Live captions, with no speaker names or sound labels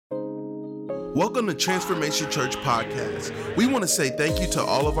Welcome to Transformation Church Podcast. We want to say thank you to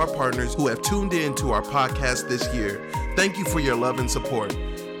all of our partners who have tuned in to our podcast this year. Thank you for your love and support.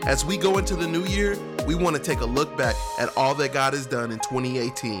 As we go into the new year, we want to take a look back at all that God has done in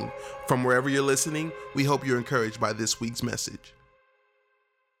 2018. From wherever you're listening, we hope you're encouraged by this week's message.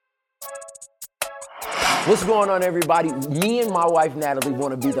 What's going on, everybody? Me and my wife, Natalie,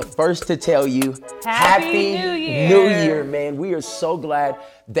 want to be the first to tell you Happy New Year. New Year, man. We are so glad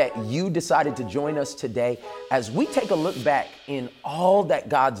that you decided to join us today as we take a look back in all that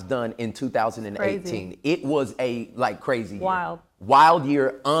God's done in 2018. Crazy. It was a crazy Wild. year. Wild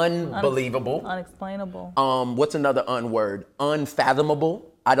year, unbelievable. Unexplainable. What's another unword?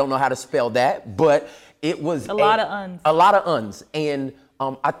 Unfathomable. I don't know how to spell that, but it was a lot of uns. A lot of uns. And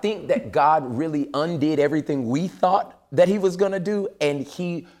I think that God really undid everything we thought that he was going to do. And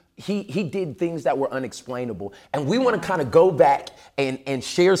he did things that were unexplainable. And we want to kind of go back and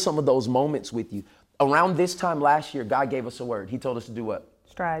share some of those moments with you. Around this time last year, God gave us a word. He told us to do what?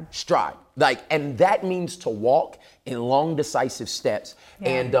 Stride. And that means to walk in long, decisive steps. Yeah.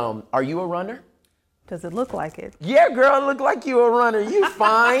 And are you a runner? Does it look like it? Yeah, girl, it look like you a runner. You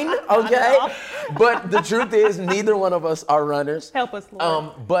fine, okay? But the truth is, neither one of us are runners. Help us,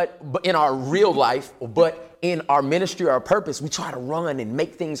 Lord. But in our real life, but in our ministry, our purpose, we try to run and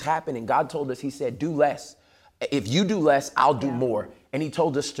make things happen. And God told us, he said, do less. If you do less, I'll do more. And he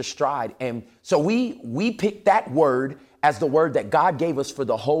told us to stride. And so we picked that word as the word that God gave us for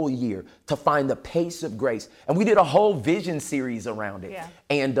the whole year to find the pace of grace. And we did a whole vision series around it. Yeah.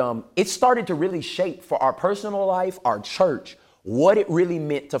 And it started to really shape for our personal life, our church, what it really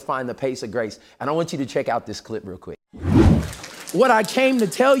meant to find the pace of grace. And I want you to check out this clip real quick. What I came to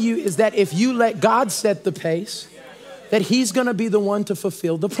tell you is that if you let God set the pace, that he's going to be the one to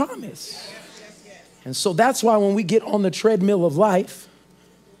fulfill the promise. And so that's why when we get on the treadmill of life,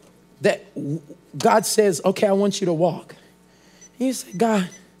 that God says, okay, I want you to walk. And you say, God,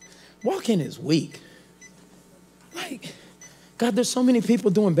 walking is weak. Like, God, there's so many people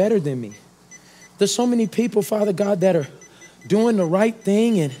doing better than me. There's so many people, Father God, that are doing the right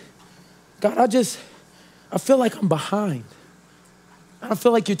thing. And God, I feel like I'm behind. I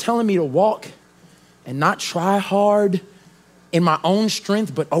feel like you're telling me to walk and not try hard in my own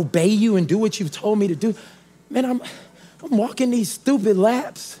strength, but obey you and do what you've told me to do. Man, I'm walking these stupid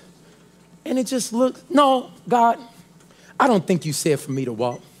laps. And it just looks, no, God, I don't think you said for me to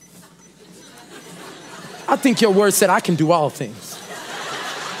walk. I think your word said I can do all things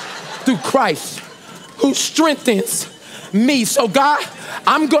through Christ who strengthens me. So God,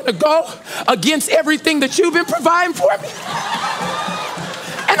 I'm gonna go against everything that you've been providing for me.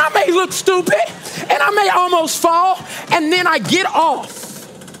 And I may look stupid and I may almost fall and then I get off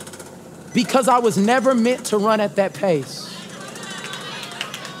because I was never meant to run at that pace.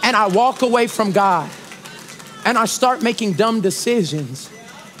 And I walk away from God and I start making dumb decisions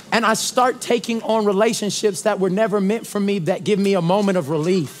and I start taking on relationships that were never meant for me that give me a moment of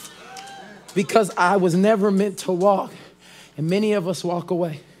relief because I was never meant to walk. And many of us walk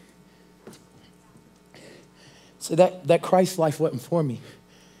away. So that Christ life wasn't for me.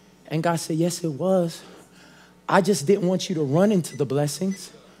 And God said, yes, it was. I just didn't want you to run into the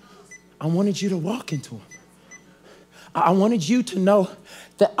blessings. I wanted you to walk into them. I wanted you to know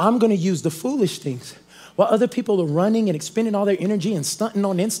that I'm going to use the foolish things while other people are running and expending all their energy and stunting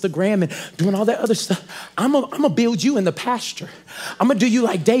on Instagram and doing all that other stuff. I'm going to build you in the pasture. I'm going to do you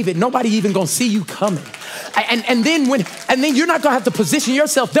like David. Nobody even going to see you coming. And then you're not going to have to position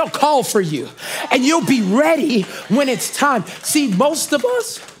yourself. They'll call for you and you'll be ready when it's time. See, most of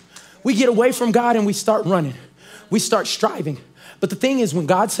us, we get away from God and we start running. We start striving. But the thing is, when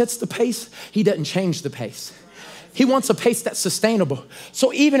God sets the pace, he doesn't change the pace. He wants a pace that's sustainable.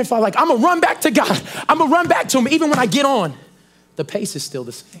 So even if I'm going to run back to God, I'm going to run back to him. Even when I get on, the pace is still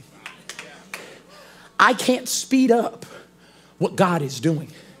the same. I can't speed up what God is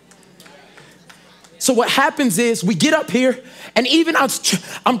doing. So what happens is we get up here and even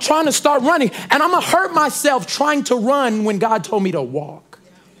I'm trying to start running and I'm going to hurt myself trying to run when God told me to walk.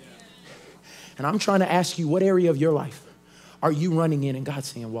 And I'm trying to ask you, what area of your life are you running in and God's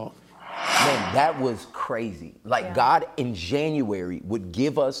saying walk? Man, that was crazy. God in January would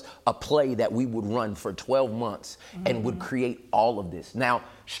give us a play that we would run for 12 months and would create all of this. Now,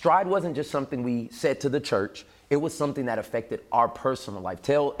 stride wasn't just something we said to the church. It was something that affected our personal life.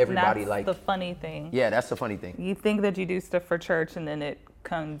 Tell everybody that's the funny thing. Yeah, that's the funny thing. You think that you do stuff for church and then it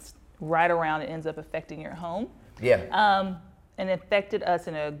comes right around and ends up affecting your home. Yeah. And it affected us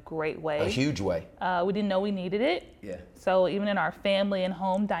in a great way. A huge way. We didn't know we needed it. Yeah. So even in our family and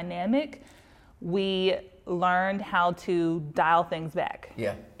home dynamic, we learned how to dial things back.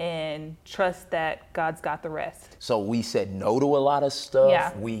 Yeah. And trust that God's got the rest. So we said no to a lot of stuff.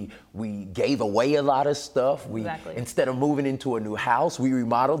 Yeah. We gave away a lot of stuff. Exactly. Instead of moving into a new house, we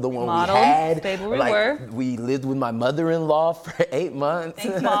remodeled the one we Modeled, had. stayed where we were. We lived with my mother-in-law for 8 months.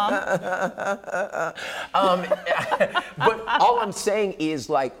 Thanks, Mom. But all I'm saying is,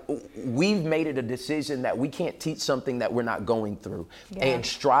 like, we've made it a decision that we can't teach something that we're not going through. Yeah. And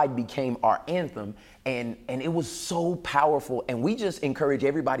Stride became our anthem. And it was so powerful. And we just encourage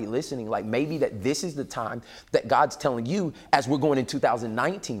everybody listening, like, maybe that this is the time that God's telling you, as we're going in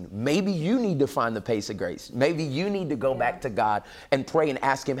 2019, maybe you need to find the pace of grace. Maybe you need to go back to God and pray and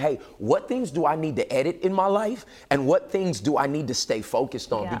ask him, hey, what things do I need to edit in my life? And what things do I need to stay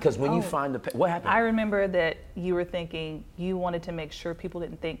focused on? Yeah. Because when you find what happened? I remember that you were thinking you wanted to make sure people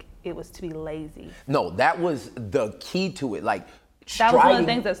didn't think it was to be lazy. No, that was the key to it. Like, that was one of the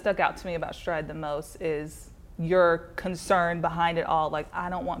things that stuck out to me about Stride the most is your concern behind it all. Like, I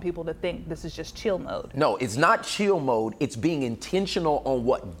don't want people to think this is just chill mode. No, it's not chill mode. It's being intentional on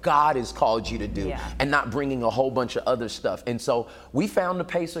what God has called you to do and not bringing a whole bunch of other stuff. And so we found the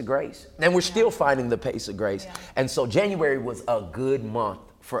pace of grace, and we're still finding the pace of grace. Yeah. And so January was a good month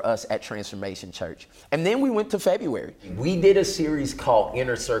for us at Transformation Church. And then we went to February. We did a series called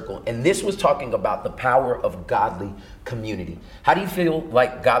Inner Circle, and this was talking about the power of godly community. How do you feel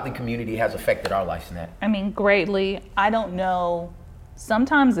like godly community has affected our lives, Nat? I mean, greatly. I don't know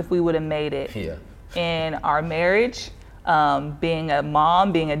sometimes if we would have made it in our marriage, being a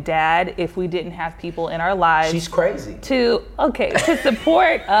mom, being a dad, if we didn't have people in our lives. She's crazy. To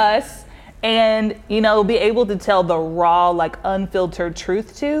support us. And, you know, be able to tell the raw, like, unfiltered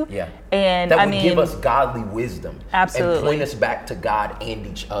truth to. Yeah. And that would give us godly wisdom. Absolutely. And point us back to God and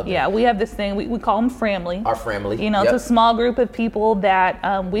each other. Yeah, we have this thing, we call them family. Our family. You know, it's a small group of people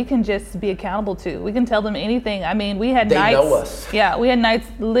that we can just be accountable to. We can tell them anything. I mean, we had nights. They know us. Yeah, we had nights,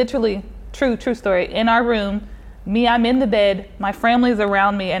 literally, true story, in our room. I'm in the bed, my family's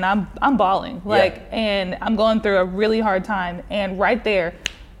around me, and I'm bawling. And I'm going through a really hard time. And right there,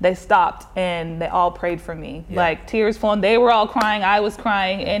 they stopped and they all prayed for me. Like, tears flowing. They were all crying. I was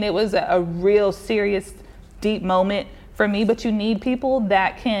crying. And it was a real serious, deep moment for me. But you need people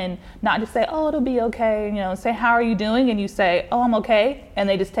that can not just say, oh, it'll be okay. You know, say, how are you doing? And you say, oh, I'm okay. And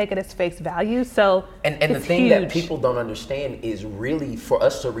they just take it as face value. So and the thing that people don't understand is really, for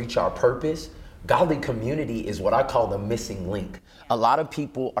us to reach our purpose, godly community is what I call the missing link. A lot of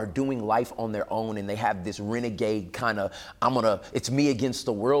people are doing life on their own, and they have this renegade kind of, it's me against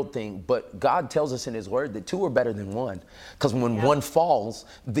the world thing. But God tells us in his word that two are better than one. Because when one falls,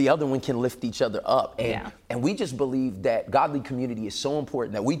 the other one can lift each other up. And we just believe that godly community is so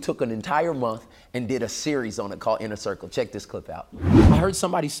important that we took an entire month and did a series on it called Inner Circle. Check this clip out. I heard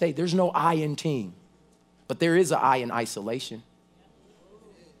somebody say there's no I in team, but there is an I in isolation.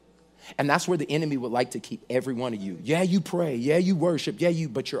 And that's where the enemy would like to keep every one of you. Yeah, you pray. Yeah, you worship. Yeah,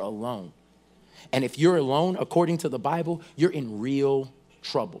 but you're alone. And if you're alone, according to the Bible, you're in real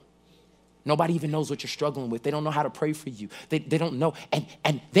trouble. Nobody even knows what you're struggling with. They don't know how to pray for you. They don't know.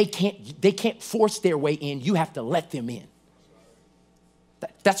 And they can't force their way in. You have to let them in.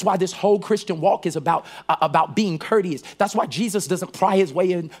 That's why this whole Christian walk is about being courteous. That's why Jesus doesn't pry his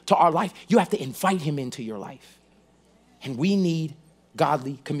way into our life. You have to invite him into your life. And we need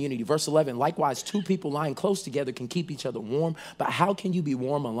godly community. Verse 11, likewise, two people lying close together can keep each other warm, but how can you be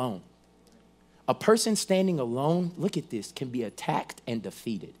warm alone? A person standing alone, look at this, can be attacked and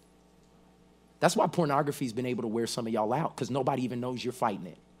defeated. That's why pornography's been able to wear some of y'all out, because nobody even knows you're fighting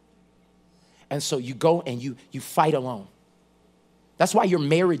it. And so you go and you fight alone. That's why your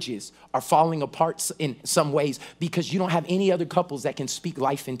marriages are falling apart in some ways, because you don't have any other couples that can speak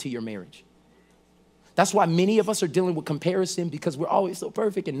life into your marriage. That's why many of us are dealing with comparison, because we're always so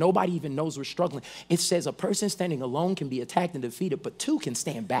perfect and nobody even knows we're struggling. It says a person standing alone can be attacked and defeated, but two can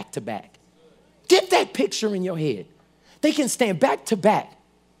stand back to back. Get that picture in your head. They can stand back to back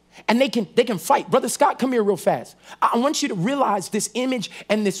and they can fight. Brother Scott, come here real fast. I want you to realize this image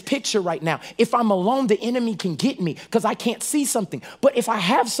and this picture right now. If I'm alone, the enemy can get me because I can't see something. But if I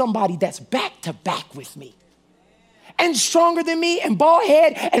have somebody that's back to back with me, and stronger than me, and bald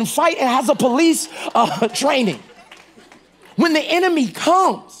head, and fight, and has a police training. When the enemy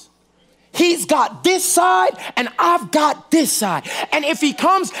comes, he's got this side, and I've got this side. And if he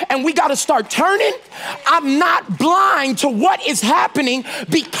comes and we got to start turning, I'm not blind to what is happening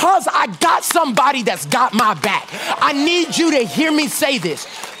because I got somebody that's got my back. I need you to hear me say this.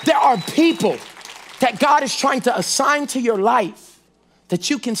 There are people that God is trying to assign to your life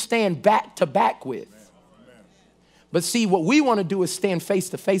that you can stand back to back with. But see, what we want to do is stand face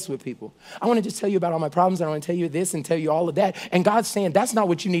to face with people. I want to just tell you about all my problems, and I want to tell you this and tell you all of that. And God's saying that's not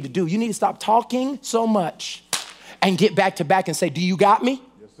what you need to do. You need to stop talking so much and get back to back and say, do you got me?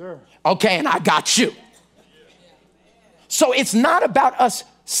 Yes, sir. Okay, and I got you. So it's not about us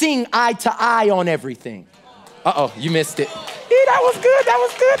seeing eye to eye on everything. Uh-oh, you missed it. Yeah, that was good, that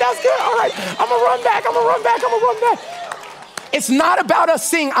was good, that was good. All right, I'm gonna run back. It's not about us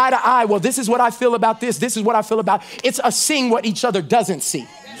seeing eye to eye. Well, this is what I feel about this is what I feel about. It's us seeing what each other doesn't see.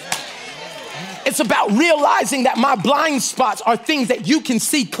 It's about realizing that my blind spots are things that you can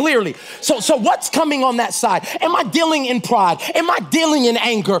see clearly. So what's coming on that side? Am I dealing in pride? Am I dealing in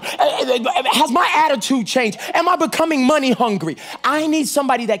anger? Has my attitude changed? Am I becoming money hungry? I need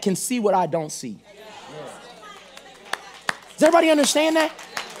somebody that can see what I don't see. Does everybody understand that?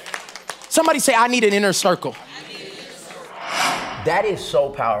 Somebody say, I need an inner circle. That is so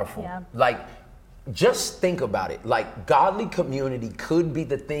powerful. Yeah. Like, just think about it. Like, godly community could be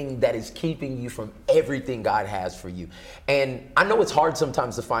the thing that is keeping you from everything God has for you. And I know it's hard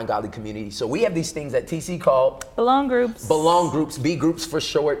sometimes to find godly community. So we have these things that TC called Belong groups. Belong groups, B groups for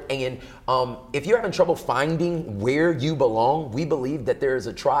short. And if you're having trouble finding where you belong, we believe that there is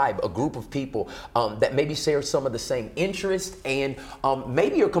a tribe, a group of people that maybe share some of the same interests and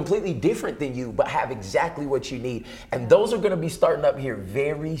maybe are completely different than you, but have exactly what you need. And those are going to be starting up here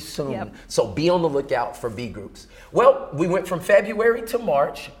very soon. Yep. So be on the lookout for B groups. Well, we went from February to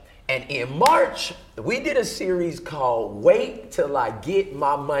March. And in March, we did a series called Wait Till I Get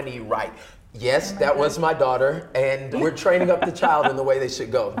My Money Right. Yes, that was my daughter, and we're training up the child in the way they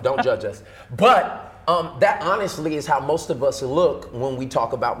should go. Don't judge us. But that honestly is how most of us look when we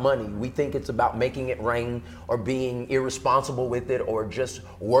talk about money. We think it's about making it rain or being irresponsible with it or just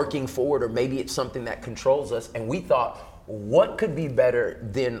working for it, or maybe it's something that controls us. And we thought, what could be better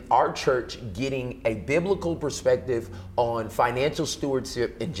than our church getting a biblical perspective on financial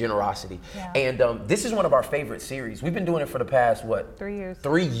stewardship and generosity? Yeah. And this is one of our favorite series. We've been doing it for the past, 3 years.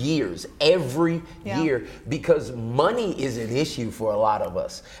 3 years, every year, because money is an issue for a lot of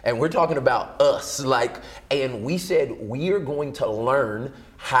us. And we're talking about us, and we said we are going to learn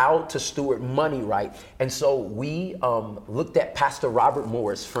how to steward money right. And so we looked at Pastor Robert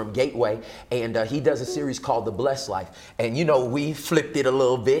Morris from Gateway, and he does a series called The Blessed Life. And we flipped it a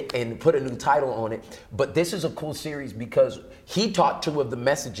little bit and put a new title on it. But this is a cool series because he taught 2 of the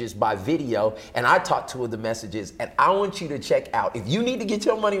messages by video, and I taught 2 of the messages. And I want you to check out, if you need to get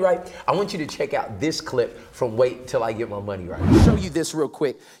your money right, I want you to check out this clip from Wait Till I Get My Money Right. I'll show you this real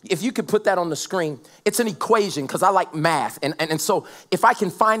quick. If you could put that on the screen, it's an equation because I like math. And so if I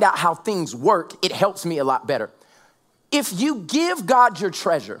can find out how things work, it helps me a lot better. If you give God your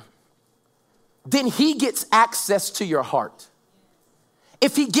treasure, then he gets access to your heart.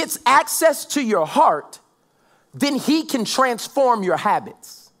 If he gets access to your heart, then he can transform your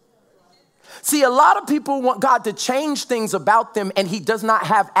habits. See, a lot of people want God to change things about them, and he does not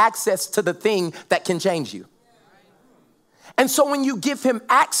have access to the thing that can change you. And so when you give him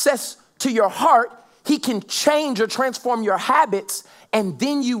access to your heart, he can change or transform your habits, and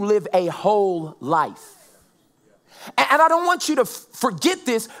then you live a whole life. And I don't want you to forget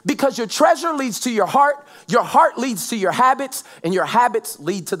this, because your treasure leads to your heart leads to your habits, and your habits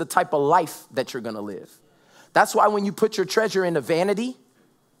lead to the type of life that you're gonna live. That's why when you put your treasure into vanity,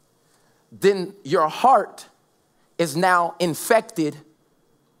 then your heart is now infected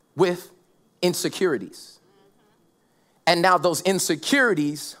with insecurities. And now those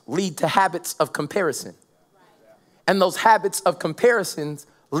insecurities lead to habits of comparison. And those habits of comparisons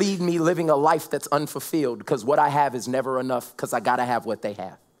lead me living a life that's unfulfilled, because what I have is never enough, because I gotta have what they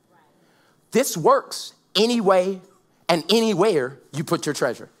have. This works any way and anywhere you put your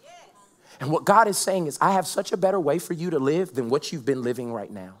treasure. And what God is saying is, I have such a better way for you to live than what you've been living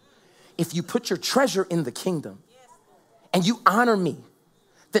right now. If you put your treasure in the kingdom and you honor me,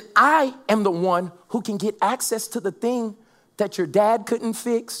 then I am the one who can get access to the thing that your dad couldn't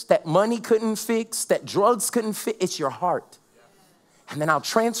fix, that money couldn't fix, that drugs couldn't fix. It's your heart. And then I'll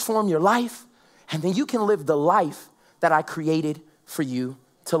transform your life, and then you can live the life that I created for you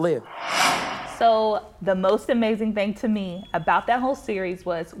to live. So the most amazing thing to me about that whole series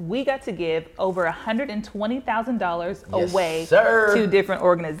was we got to give over $120,000 away to different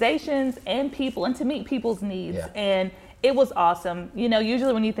organizations and people, and to meet people's needs. Yeah. And it was awesome.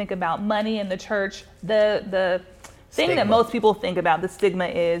 Usually when you think about money in the church, the thing that most people think about, the stigma,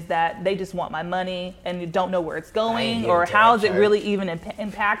 is that they just want my money and you don't know where it's going, or how is it really even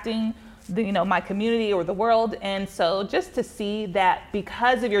impacting my community or the world. And so just to see that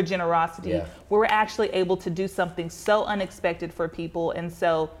because of your generosity, we're actually able to do something so unexpected for people. And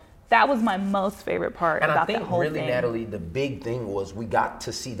so that was my most favorite part And about I think that whole really, thing. Natalie, the big thing was we got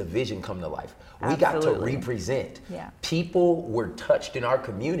to see the vision come to life. We got to Absolutely. represent. Yeah. People were touched in our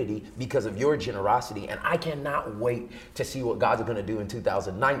community because of your generosity. And I cannot wait to see what God's going to do in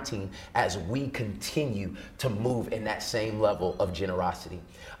 2019 as we continue to move in that same level of generosity.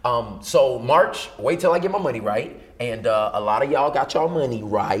 So March, wait till I get my money right. And a lot of y'all got y'all money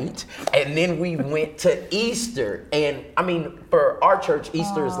right. And then we went to Easter. And I mean, for our church,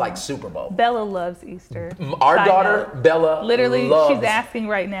 Easter is like Super Bowl. Bella loves Easter. Our Side daughter, note. Bella, Literally, loves she's asking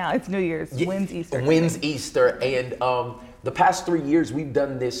right now. It's New Year's. When's Easter? When's Easter? And the past 3 years, we've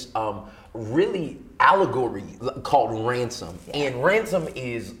done this really allegory called Ransom. Yeah. And Ransom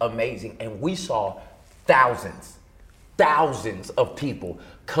is amazing. And we saw thousands of people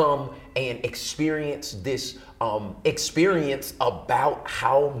come and experience this experience about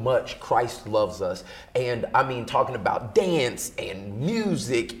how much Christ loves us. And I mean, talking about dance and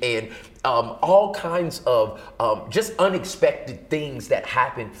music and all kinds of just unexpected things that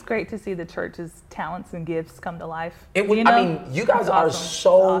happen. It's great to see the church's talents and gifts come to life. I mean, you guys It's are awesome.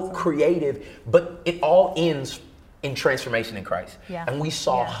 so It's awesome. creative, but it all ends in transformation in Christ. Yeah. And we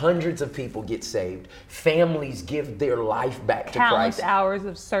saw hundreds of people get saved. Families give their life back to Countless Christ. hours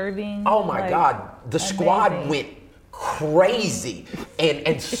of serving. Oh my like, God, the squad amazing. went crazy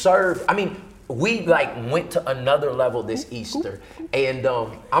and served. I mean, we like went to another level this Easter. And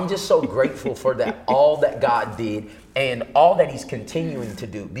I'm just so grateful for that, all that God did and all that he's continuing to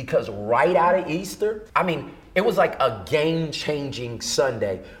do. Because right out of Easter, I mean, it was like a game-changing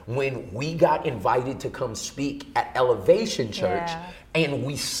Sunday when we got invited to come speak at Elevation Church, and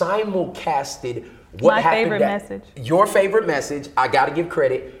we simulcasted what My happened. favorite message. Your favorite message. I got to give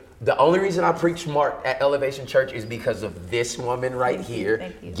credit. The only reason I preached Mark at Elevation Church is because of this woman right here.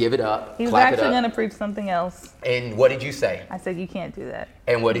 Thank you. Give it up. He was Clap actually it going up. to preach something else. And what did you say? I said, you can't do that.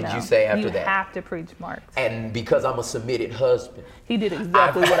 And what did you say after that? You have to preach Mark. And because I'm a submitted husband, He did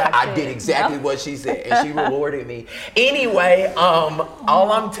exactly what I said. I did exactly what she said, and she rewarded me. Anyway,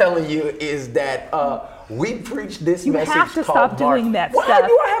 all I'm telling you is that we preached this You message have to called stop Mark. doing that Why stuff.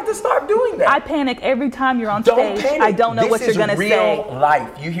 do I have to stop doing that? I panic every time you're on Don't stage. panic. I don't know what you're going to This say. is real life.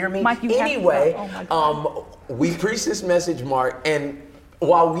 You hear me? Mike, you have to Anyway, stop. Oh my we preached this message, Mark, and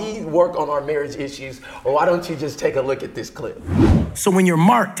while we work on our marriage issues, why don't you just take a look at this clip? So when you're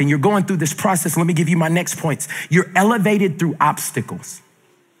marked and you're going through this process, let me give you my next points. You're elevated through obstacles.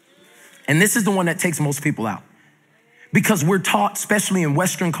 And this is the one that takes most people out. Because we're taught, especially in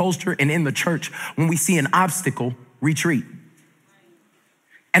Western culture and in the church, when we see an obstacle, retreat.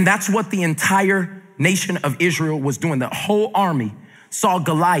 And that's what the entire nation of Israel was doing. The whole army saw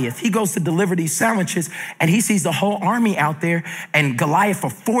Goliath. He goes to deliver these sandwiches and he sees the whole army out there, and Goliath for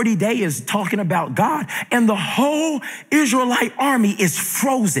 40 days is talking about God, and the whole Israelite army is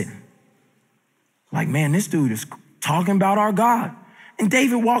frozen. Like, man, this dude is talking about our God. And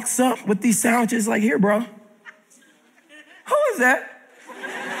David walks up with these sandwiches like, here, bro. Who is that?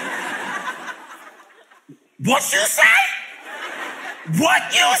 What you say? What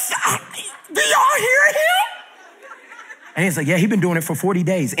you say? Do y'all hear him? And he's like, yeah, he been doing it for 40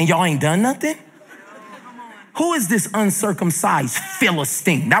 days. And y'all ain't done nothing? Who is this uncircumcised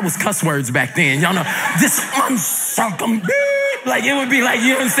Philistine? That was cuss words back then. Y'all know, this uncircumcised. Like, it would be like, you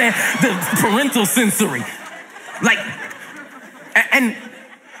know what I'm saying? The parental sensory. Like,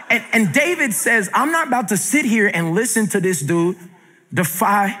 and David says, I'm not about to sit here and listen to this dude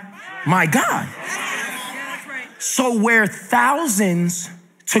defy my God. So where thousands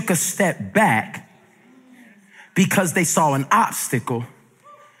took a step back because they saw an obstacle,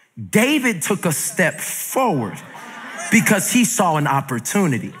 David took a step forward because he saw an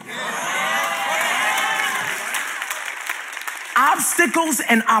opportunity. Obstacles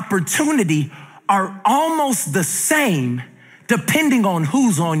and opportunity are almost the same depending on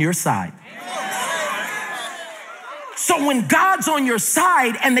who's on your side. So when God's on your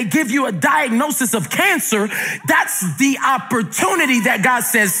side and they give you a diagnosis of cancer, that's the opportunity that God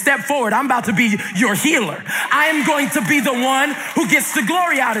says, step forward. I'm about to be your healer. I am going to be the one who gets the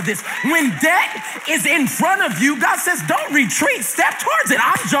glory out of this. When debt is in front of you, God says, don't retreat, step towards it.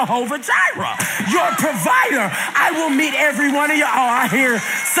 I'm Jehovah Jireh, your provider. I will meet every one of you. Oh, I hear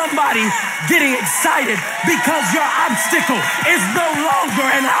somebody getting excited because your obstacle is no longer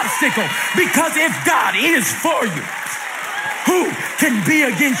an obstacle, because if God is for you, who can be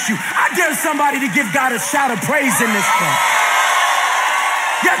against you? I dare somebody to give God a shout of praise in this place.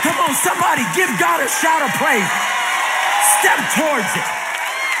 Yeah, come on, somebody give God a shout of praise. Step towards it.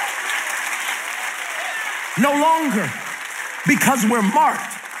 No longer, because we're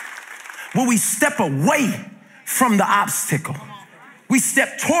marked, will we step away from the obstacle. We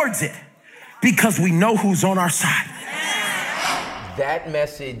step towards it because we know who's on our side. That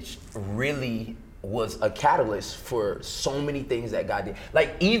message really was a catalyst for so many things that God did.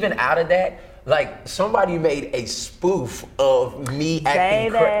 Like, even out of that, like, somebody made a spoof of me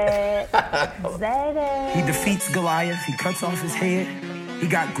acting crazy. He defeats Goliath. He cuts off his head. He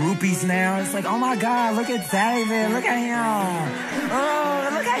got groupies now. It's like, oh my God, look at David. Look at him. Oh,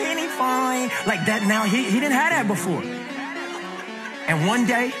 look at him, fine. Like that now. He didn't have that before. And one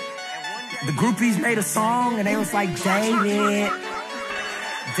day, the groupies made a song and they was like, David.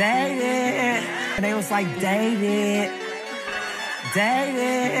 David. And they was like, David.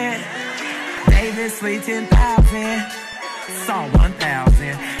 David. David sleep 10,000. Saw 1,000.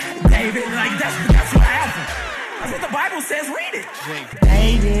 David, like that's what happened. That's what the Bible says, read it.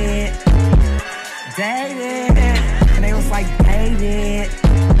 David. David. And they was like, David.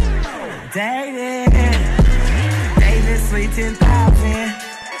 David. David sleep 10,000.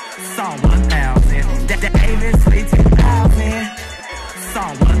 Saw 1,000. David sleep 10,000.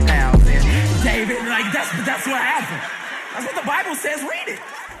 Saw 1,000. David, like that's what happened. That's what the Bible says, read it.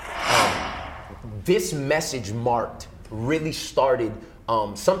 This message really started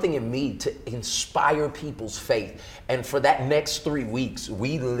something in me to inspire people's faith. And for that next 3 weeks,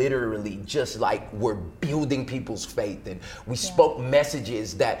 we literally just like were building people's faith. And we spoke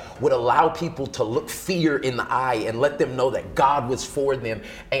messages that would allow people to look fear in the eye and let them know that God was for them.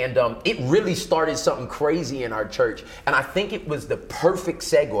 And it really started something crazy in our church. And I think it was the perfect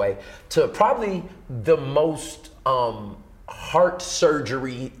segue to probably the most heart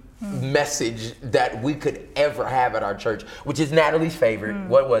surgery message that we could ever have at our church, which is Natalie's favorite.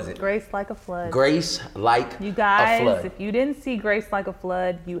 What was it? Grace like a flood. Grace like you guys, a flood. If you didn't see Grace like a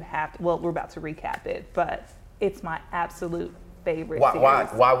flood, you have to. Well, we're about to recap it, but it's my absolute favorite series.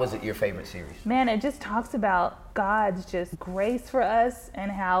 Why was it your favorite series? Man, it just talks about God's just grace for us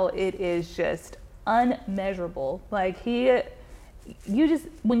and how it is just unmeasurable. Like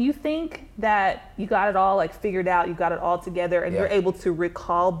when you think that you got it all like figured out, you got it all together, and you're able to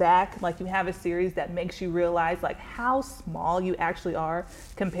recall back, like you have a series that makes you realize like how small you actually are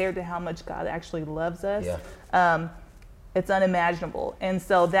compared to how much God actually loves us. It's unimaginable. And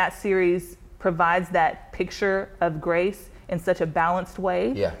so that series provides that picture of grace in such a balanced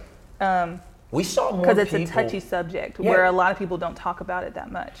way. We saw more people, because it's a touchy subject where a lot of people don't talk about it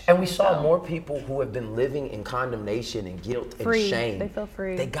that much. And we saw more people who have been living in condemnation and guilt and shame. They feel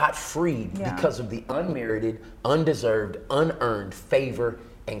free. They got freed because of the unmerited, undeserved, unearned favor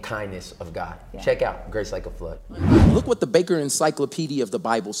and kindness of God. Check out Grace Like a Flood. Look what the Baker Encyclopedia of the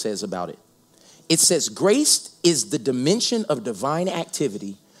Bible says about it. It says, grace is the dimension of divine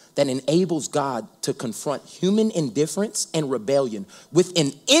activity that enables God to confront human indifference and rebellion with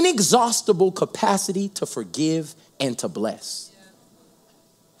an inexhaustible capacity to forgive and to bless.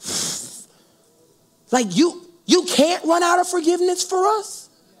 Like you can't run out of forgiveness for us.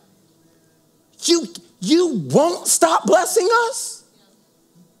 You won't stop blessing us.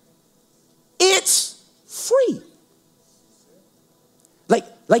 It's free.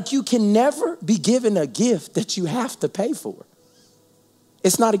 Like you can never be given a gift that you have to pay for.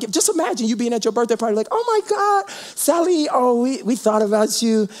 It's not a gift. Just imagine you being at your birthday party like, oh my God, Sally, we thought about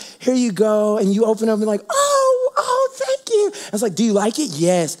you. Here you go. And you open up and like, oh, thank you. I was like, do you like it?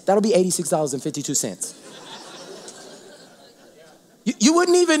 Yes. That'll be $86.52. You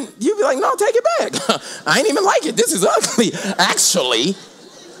wouldn't even, you'd be like, no, take it back. I ain't even like it. This is ugly. Actually,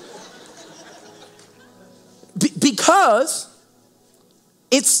 because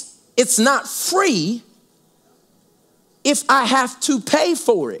it's not free if I have to pay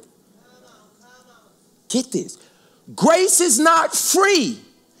for it. Get this. Grace is not free.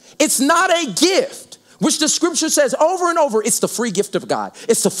 It's not a gift, which the scripture says over and over, it's the free gift of God.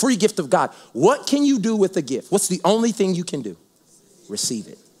 It's the free gift of God. What can you do with the gift? What's the only thing you can do? Receive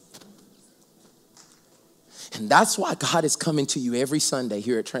it. And that's why God is coming to you every Sunday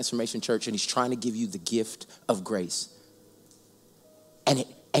here at Transformation Church, and he's trying to give you the gift of grace.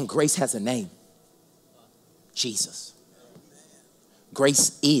 And grace has a name. Jesus.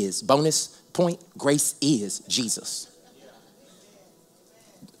 Grace is, bonus point, grace is Jesus.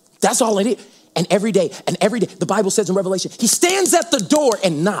 That's all it is. And every day, the Bible says in Revelation, he stands at the door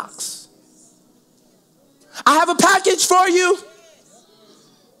and knocks. I have a package for you.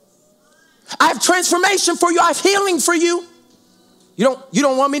 I have transformation for you. I have healing for you. You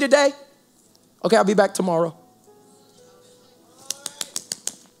don't want me today? Okay, I'll be back tomorrow.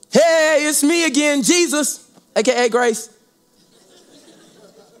 Hey, it's me again, Jesus, aka Grace.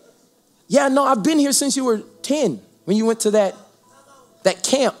 Yeah, no, I've been here since you were 10 when you went to that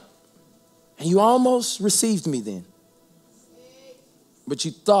camp. And you almost received me then. but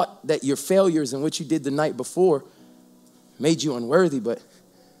you thought that your failures and what you did the night before made you unworthy. But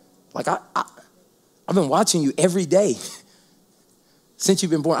like I've been watching you every day since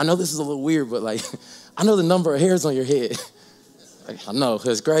you've been born. I know this is a little weird, but like I know the number of hairs on your head. Like, I know,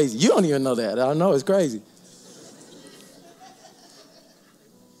 it's crazy. You don't even know that. I know, it's crazy.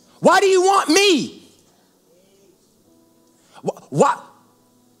 Why do you want me? Why?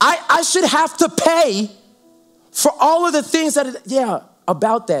 I should have to pay for all of the things that,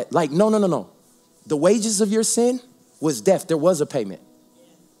 about that. Like, no. The wages of your sin was death. There was a payment.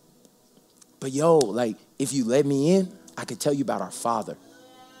 But like, if you let me in, I could tell you about our Father.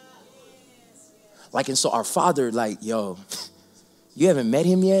 Like, and so our Father, like, you haven't met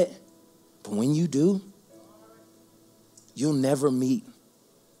him yet, but when you do, you'll never meet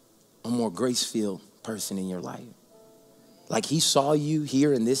a more grace-filled person in your life. Like, he saw you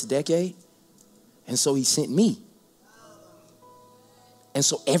here in this decade, and so he sent me. And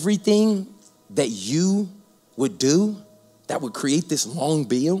so everything that you would do that would create this long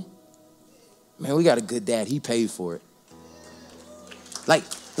bill, man, we got a good dad. He paid for it. Like,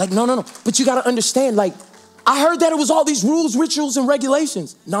 no. But you got to understand, like, I heard that it was all these rules, rituals, and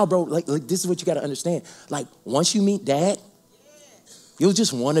regulations. No, bro, like this is what you got to understand. Like, once you meet dad, you'll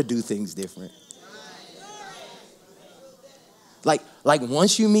just want to do things different. Like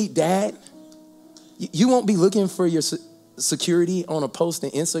once you meet dad, you won't be looking for your security on a post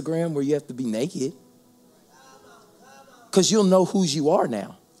on Instagram where you have to be naked. Because you'll know whose you are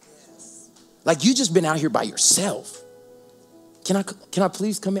now. Like, you just been out here by yourself. Can I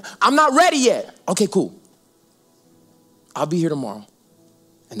please come in? I'm not ready yet. Okay, cool. I'll be here tomorrow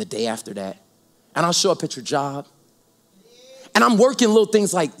and the day after that. And I'll show up at your job. And I'm working little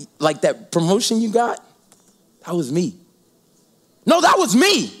things like that promotion you got. That was me. No, that was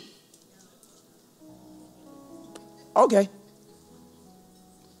me. Okay.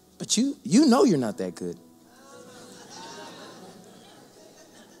 But you know you're not that good.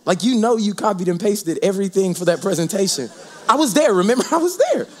 Like, you copied and pasted everything for that presentation. I was there, remember? I was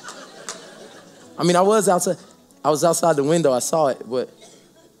there. I mean, I was outside the window, I saw it, but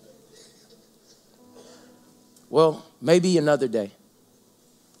well, maybe another day.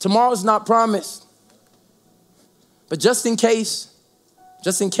 Tomorrow's not promised. But just in case,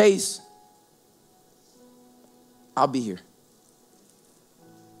 I'll be here.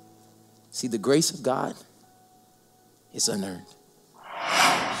 See, the grace of God is unearned.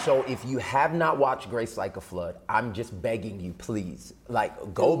 So if you have not watched Grace Like a Flood, I'm just begging you, please,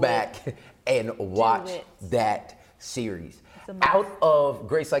 like, go back and watch that series. Out of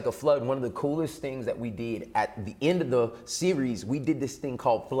Grace Like a Flood, one of the coolest things that we did at the end of the series, we did this thing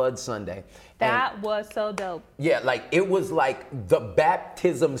called Flood Sunday. That was so dope. Yeah, like, it was like the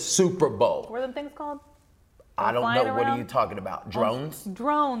baptism Super Bowl. What are them things called? I don't know. Around? What are you talking about? Drones?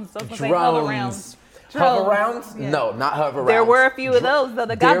 Drones. Drones. Hover-rounds? No, not hover-rounds. There were a few of those, though,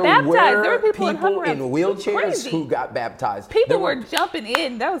 that got baptized. There were people in hover-rounds. in wheelchairs who got baptized. People were jumping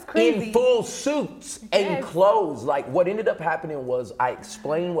in. That was crazy. In full suits and clothes. Like, what ended up happening was I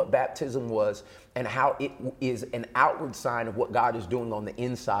explained what baptism was and how it is an outward sign of what God is doing on the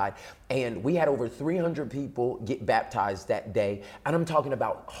inside. And we had over 300 people get baptized that day. And I'm talking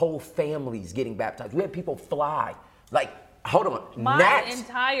about whole families getting baptized. We had people fly. Like, hold on. My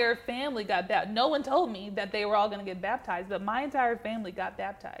entire family got baptized. No one told me that they were all going to get baptized, but my entire family got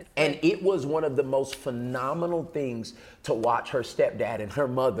baptized. And it was one of the most phenomenal things to watch her stepdad and her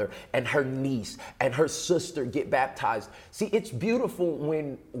mother and her niece and her sister get baptized. See, it's beautiful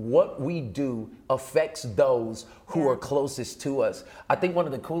when what we do affects those who are closest to us. I think one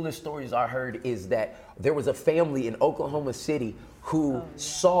of the coolest stories I heard is that there was a family in Oklahoma City who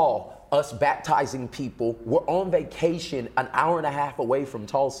saw us baptizing people, were on vacation an hour and a half away from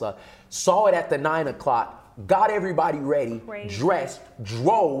Tulsa, saw it at the 9 o'clock, got everybody ready, dressed,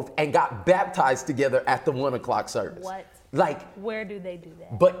 drove, and got baptized together at the 1 o'clock service. What? Like, where do they do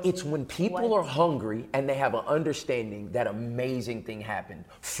that? But it's when people are hungry and they have an understanding that amazing thing happened.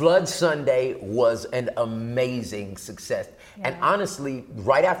 Flood Sunday was an amazing success. Yeah. And honestly,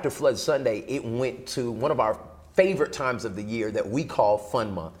 right after Flood Sunday, it went to one of our favorite times of the year that we call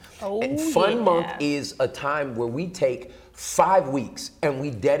Fun Month. And Fun Month is a time where we take 5 weeks and we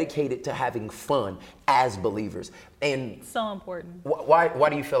dedicate it to having fun as believers. And so important. Why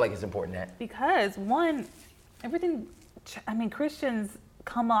do you feel like it's important, Nat? Because Christians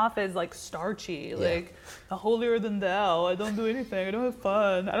come off as like starchy, like holier than thou. I don't do anything. I don't have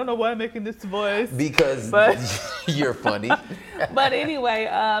fun. I don't know why I'm making this voice. Because you're funny. But anyway,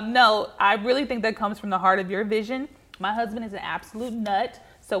 no, I really think that comes from the heart of your vision. My husband is an absolute nut.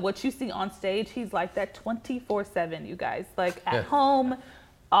 So what you see on stage, he's like that 24/7, you guys, like at home,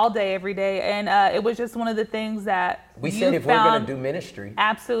 all day, every day. And it was just one of the things that we said if we're going to do ministry,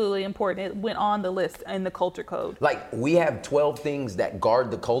 absolutely important. It went on the list in the culture code. Like, we have 12 things that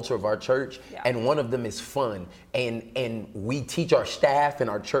guard the culture of our church, and one of them is fun. And we teach our staff and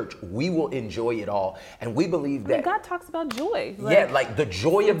our church, we will enjoy it all. And we believe that God talks about joy. Like the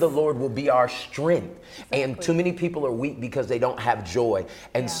joy of the Lord will be our strength. Exactly. And too many people are weak because they don't have joy.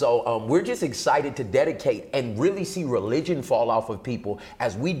 And so we're just excited to dedicate and really see religion fall off of people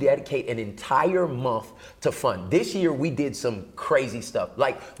as we dedicate an entire month to fun. This year we did some crazy stuff.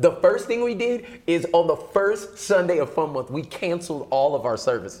 Like, the first thing we did is on the first Sunday of Fun Month, we canceled all of our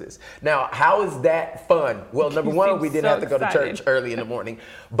services. Now, how is that fun? Well, number one, we didn't have to go to church early in the morning.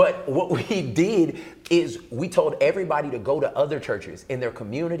 But what we did is we told everybody to go to other churches in their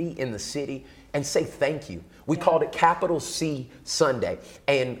community, in the city, and say thank you. We called it Capital C Sunday.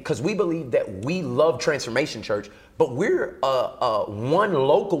 And because we believe that we love Transformation Church, but we're one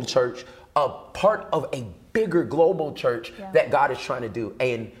local church, a part of a bigger global church that God is trying to do.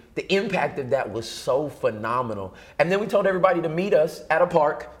 And the impact of that was so phenomenal. And then we told everybody to meet us at a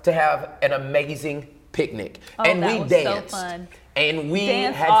park to have an amazing picnic. And we danced. So fun. And we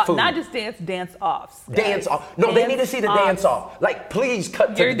had food. Not just dance offs. Dance off. No, they need to see the dance off. Like, please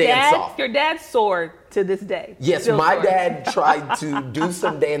cut to the dance off. Your dad's sore to this day. Yes, my dad tried to do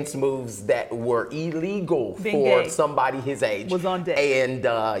some dance moves that were illegal for somebody his age. Was on day. And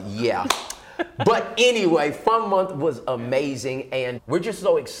But anyway, Fun Month was amazing. And we're just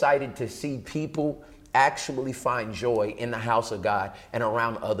so excited to see people actually find joy in the house of God and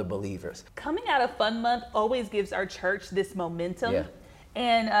around other believers. Coming out of Fun Month always gives our church this momentum. Yeah.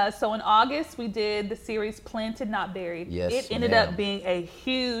 And so in August, we did the series Planted, Not Buried. Yes, it ended up being a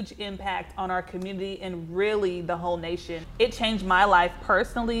huge impact on our community and really the whole nation. It changed my life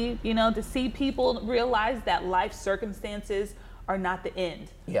personally, to see people realize that life circumstances are not the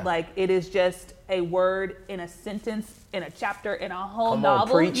end. Yeah. Like, it is just a word in a sentence, in a chapter, in a whole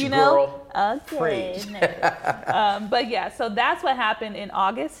novel. Preach, girl. Okay. Preach. But yeah, so that's what happened in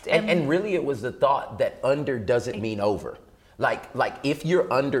August. And really it was the thought that under doesn't mean over. Like if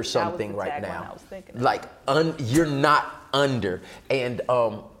you're under something right now, you're not under. And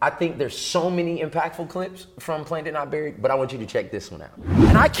I think there's so many impactful clips from Planted Not Buried, but I want you to check this one out.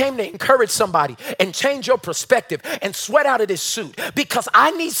 And I came to encourage somebody and change your perspective and sweat out of this suit, because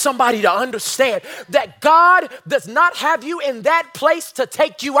I need somebody to understand that God does not have you in that place to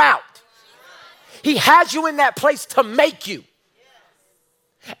take you out. He has you in that place to make you.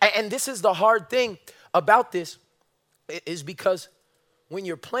 And this is the hard thing about this, is because when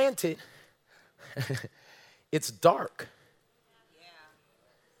you're planted, it's dark.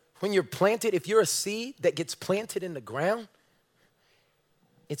 When you're planted, if you're a seed that gets planted in the ground,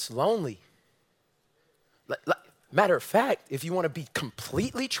 it's lonely. Matter of fact, if you want to be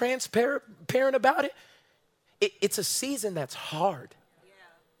completely transparent about it, it's a season that's hard.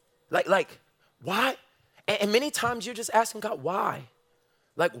 Like why? And many times you're just asking God, why?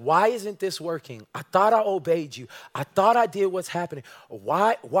 Like, why isn't this working? I thought I obeyed you. I thought I did what's happening.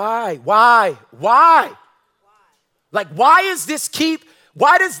 Why? Like, why does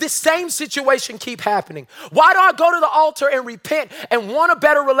this same situation keep happening? Why do I go to the altar and repent and want a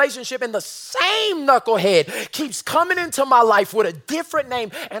better relationship, and the same knucklehead keeps coming into my life with a different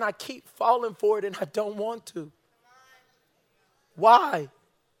name, and I keep falling for it and I don't want to? Why?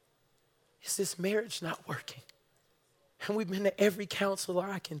 Is this marriage not working? And we've been to every counselor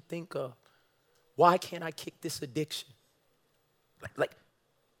I can think of. Why can't I kick this addiction?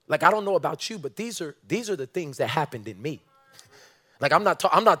 Like I don't know about you, but these are the things that happened in me. Like, I'm not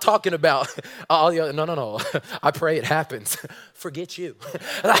talking about no. I pray it happens. Forget you.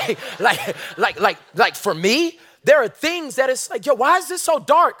 like for me, there are things that it's like, yo, why is this so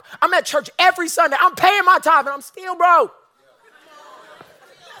dark? I'm at church every Sunday. I'm paying my tithe and I'm still broke.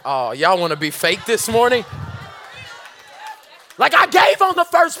 Oh, y'all want to be fake this morning? Like, I gave on the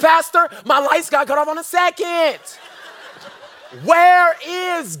first, pastor. My lights got cut off on the second. Where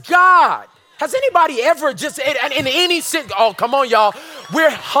is God? Has anybody ever just in any sit? Oh, come on, y'all. We're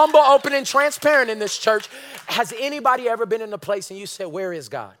humble, open, and transparent in this church. Has anybody ever been in a place and you said, where is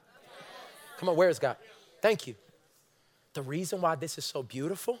God? Come on, where is God? Thank you. The reason why this is so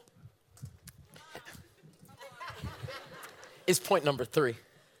beautiful is point number 3.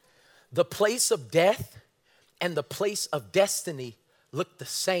 The place of death and the place of destiny look the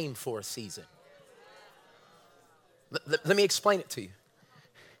same for a season. Let me explain it to you.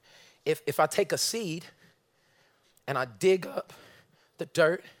 If I take a seed and I dig up the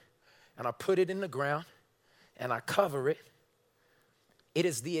dirt and I put it in the ground and I cover it, It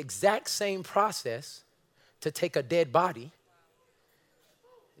is the exact same process to take a dead body,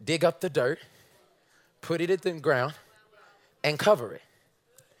 dig up the dirt, put it in the ground, and cover it.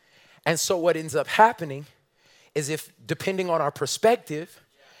 And so what ends up happening is, if depending on our perspective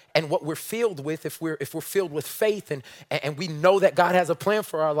and what we're filled with, if we're filled with faith and we know that God has a plan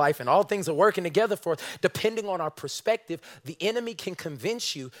for our life and all things are working together for us, depending on our perspective, the enemy can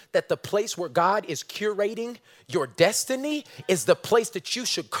convince you that the place where God is curating your destiny is the place that you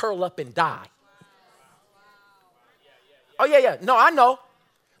should curl up and die. Oh, yeah. No, I know.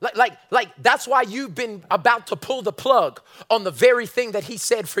 Like that's why you've been about to pull the plug on the very thing that he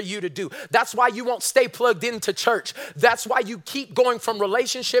said for you to do. That's why you won't stay plugged into church. That's why you keep going from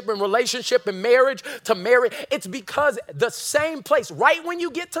relationship and marriage to marriage. It's because the same place, right when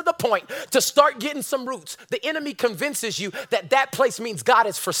you get to the point to start getting some roots, the enemy convinces you that that place means God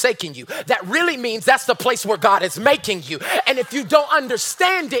is forsaking you. That really means that's the place where God is making you. And if you don't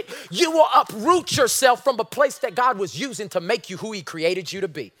understand it, you will uproot yourself from a place that God was using to make you who he created you to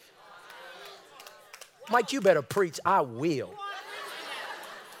be. Mike, you better preach. I will.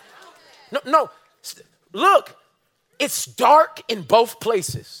 No. Look, it's dark in both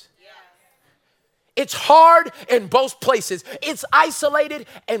places. It's hard in both places. It's isolated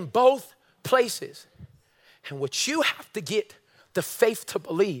in both places. And what you have to get the faith to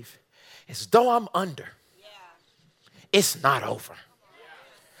believe is, though I'm under, it's not over.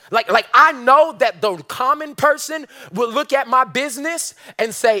 Like I know that the common person will look at my business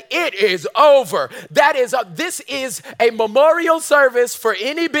and say, it is over. This is a memorial service for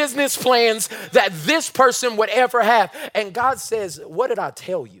any business plans that this person would ever have. And God says, what did I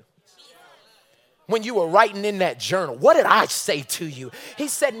tell you? When you were writing in that journal, what did I say to you? He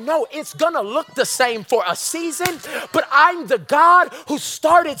said, no, it's gonna look the same for a season, but I'm the God who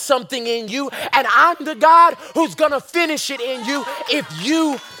started something in you, and I'm the God who's gonna finish it in you if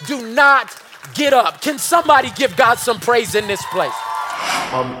you do not get up. Can somebody give God some praise in this place?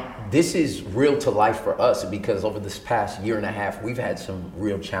 This is real to life for us, because over this past year and a half, we've had some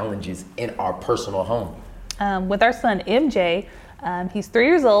real challenges in our personal home. With our son, MJ, he's 3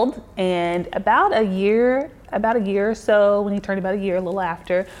 years old, and about a year or so, when he turned about a year, a little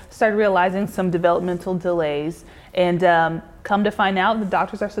after, started realizing some developmental delays. And come to find out, the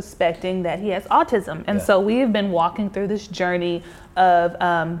doctors are suspecting that he has autism. And so we have been walking through this journey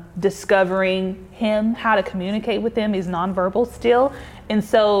of discovering him, how to communicate with him. He's nonverbal still. And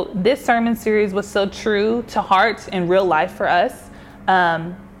so this sermon series was so true to heart in real life for us.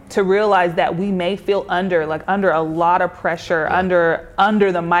 To realize that we may feel under a lot of pressure,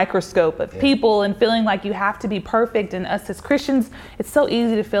 under the microscope of people, and feeling like you have to be perfect. And us as Christians, it's so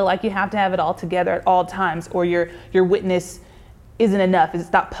easy to feel like you have to have it all together at all times, or your witness isn't enough,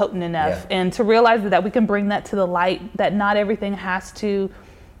 it's not potent enough. And to realize that we can bring that to the light, that not everything has to,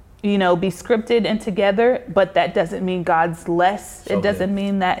 be scripted and together, but that doesn't mean God's less. It doesn't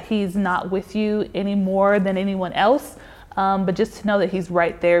mean that he's not with you any more than anyone else. But just to know that he's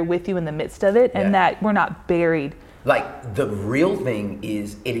right there with you in the midst of it, and that we're not buried. Like, the real thing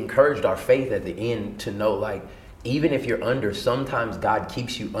is, it encouraged our faith at the end to know, like, even if you're under, sometimes God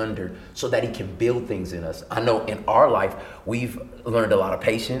keeps you under so that he can build things in us. I know in our life, we've learned a lot of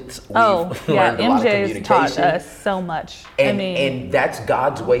patience. We've learned a lot of communication. MJ has taught us so much. And that's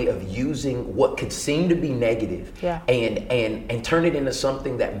God's way of using what could seem to be negative and turn it into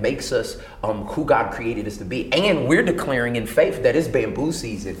something that makes us who God created us to be. And we're declaring in faith that it's bamboo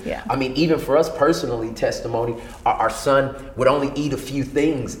season. I mean, even for us personally, testimony, our son would only eat a few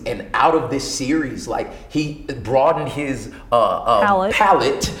things. And out of this series, like, he broadened his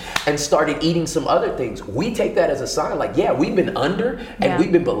palate and started eating some other things. We take that as a sign, like, we've been under and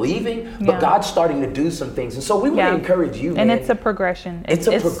we've been believing, but God's starting to do some things. And so we want to encourage you, man. And it's a progression. It's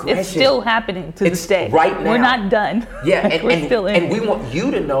a progression. It's still happening to this day. Right now. We're not done. We're still in. And we want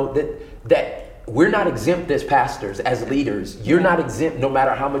you to know that we're not exempt as pastors, as leaders. You're not exempt no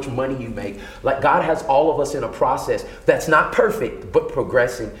matter how much money you make. Like, God has all of us in a process that's not perfect, but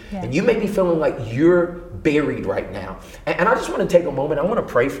progressing. And you may be feeling like you're buried right now. And I just want to take a moment. I want to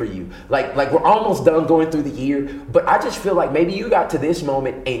pray for you. Like we're almost done going through the year, but I just feel like maybe you got to this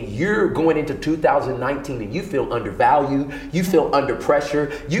moment and you're going into 2019 and you feel undervalued, you feel under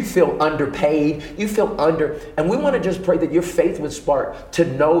pressure, you feel underpaid, you feel under, and we want to just pray that your faith would spark to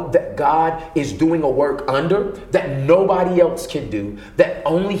know that God is doing a work under that nobody else can do, that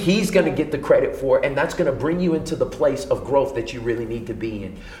only he's going to get the credit for, and that's going to bring you into the place of growth that you really need to be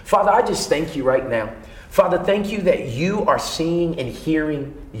in. Father, I just thank you right now. Father, thank you that you are seeing and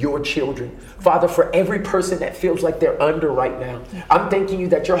hearing your children. Father, for every person that feels like they're under right now, I'm thanking you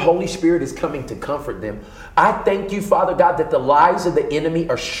that your Holy Spirit is coming to comfort them. I thank you, Father God, that the lies of the enemy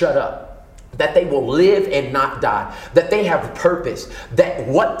are shut up, that they will live and not die, that they have purpose, that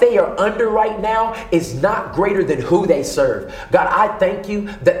what they are under right now is not greater than who they serve. God, I thank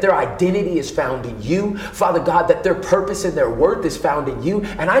you that their identity is found in you. Father God, that their purpose and their worth is found in you.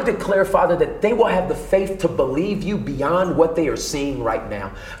 And I declare, Father, that they will have the faith to believe you beyond what they are seeing right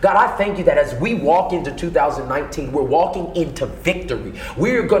now. God, I thank you that as we walk into 2019, we're walking into victory.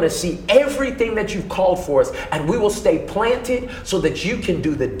 We're going to see everything that you've called for us, and we will stay planted so that you can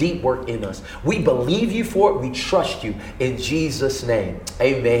do the deep work in us. We believe you for it. We trust you in Jesus' name.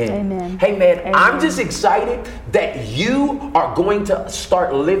 Amen. Amen. Hey, man, Amen. I'm just excited that you are going to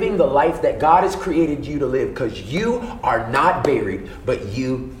start living the life that God has created you to live, because you are not buried, but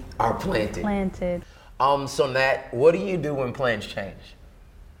you are planted. So Nat, what do you do when plans change?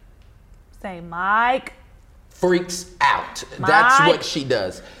 Say, Mike. Freaks out. Mike. That's what she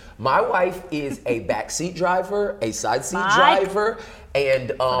does. My wife is a backseat driver, a side seat driver,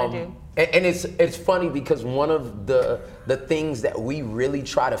 and and it's funny because one of the things that we really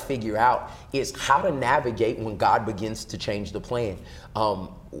try to figure out is how to navigate when God begins to change the plan.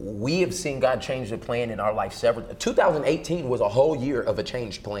 We have seen God change the plan in our life 2018 was a whole year of a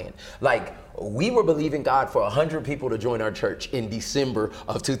changed plan. Like, we were believing God for 100 people to join our church in December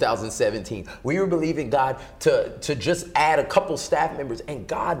of 2017. We were believing God to just add a couple staff members, and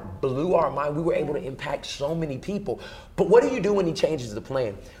God blew our mind. We were able to impact so many people. But what do you do when he changes the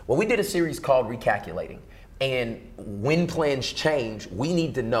plan? Well, we did a series called Recalculating. And when plans change, we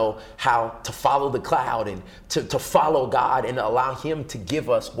need to know how to follow the cloud and to follow God and allow him to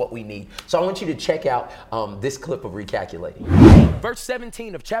give us what we need. So I want you to check out this clip of Recalculating. Verse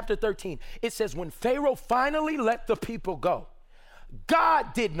 17 of chapter 13, it says, when Pharaoh finally let the people go,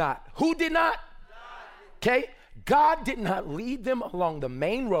 God did not. Who did not? Okay. God did not lead them along the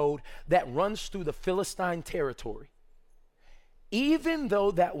main road that runs through the Philistine territory, even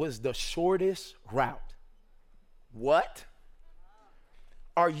though that was the shortest route. What?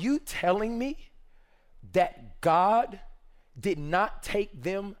 Are you telling me that God did not take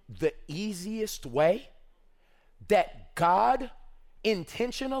them the easiest way? That God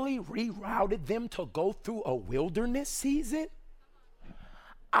intentionally rerouted them to go through a wilderness season?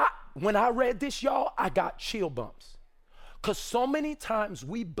 When I read this, y'all, I got chill bumps. Because so many times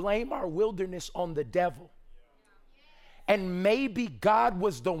we blame our wilderness on the devil. And maybe God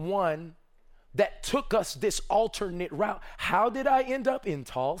was the one that took us this alternate route. How did I end up in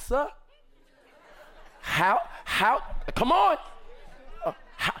Tulsa? How, come on.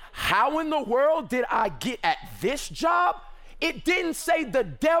 How in the world did I get at this job? It didn't say the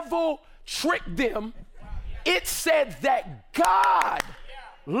devil tricked them. It said that God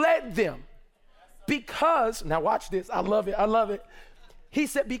led them. Because, now watch this, I love it. He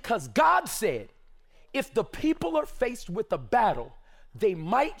said, because God said, if the people are faced with a battle, they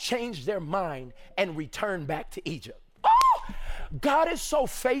might change their mind and return back to Egypt. Oh, God is so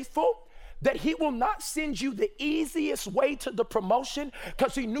faithful that he will not send you the easiest way to the promotion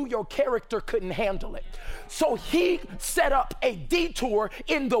because he knew your character couldn't handle it. So he set up a detour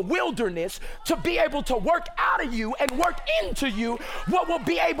in the wilderness to be able to work out of you and work into you what will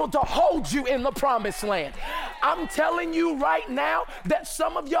be able to hold you in the promised land. I'm telling you right now that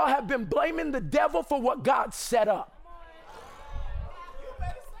some of y'all have been blaming the devil for what God set up.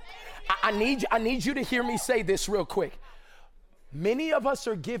 I need you to hear me say this real quick. Many of us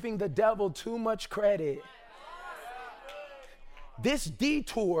are giving the devil too much credit. This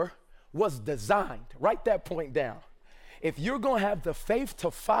detour was designed. Write that point down. If you're going to have the faith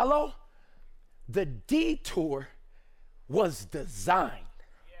to follow, the detour was designed.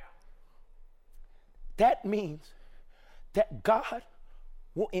 That means that God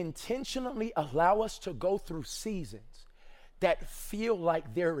will intentionally allow us to go through seasons that feel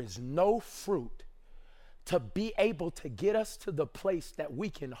like there is no fruit to be able to get us to the place that we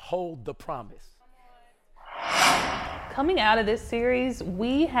can hold the promise. Coming out of this series,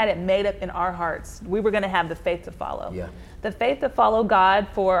 we had it made up in our hearts. We were going to have the faith to follow. Yeah. The faith to follow God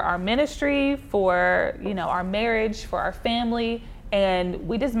for our ministry, for, our marriage, for our family. And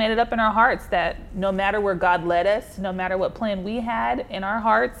we just made it up in our hearts that no matter where God led us, no matter what plan we had in our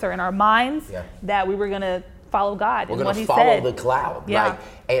hearts or in our minds, that we were going to follow God We're and going what to he follow said. the cloud. Yeah.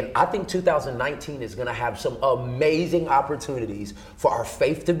 And I think 2019 is going to have some amazing opportunities for our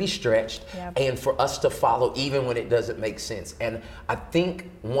faith to be stretched and for us to follow even when it doesn't make sense. And I think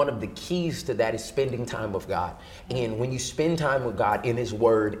one of the keys to that is spending time with God. And when you spend time with God in his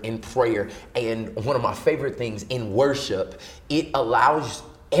word, in prayer, and one of my favorite things, in worship, it allows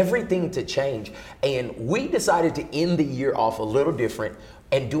everything to change. And we decided to end the year off a little different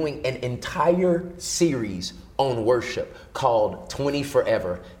and doing an entire series on worship called 20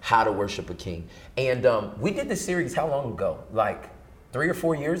 Forever, How to Worship a King. And we did this series how long ago? Like 3 or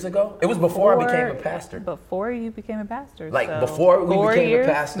 4 years ago? It was before I became a pastor. Before you became a pastor. Like so before we 4 became years,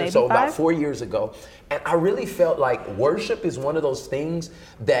 a pastor, maybe so 5? about 4 years ago. And I really felt like worship is one of those things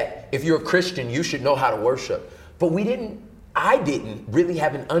that if you're a Christian, you should know how to worship. But I didn't really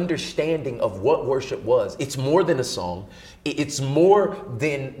have an understanding of what worship was. It's more than a song. It's more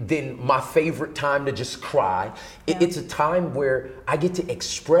than my favorite time to just cry. It's a time where I get to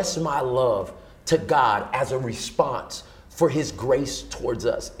express my love to God as a response for his grace towards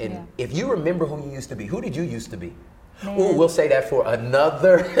us. And if you remember who you used to be, who did you used to be? Ooh, we'll say that for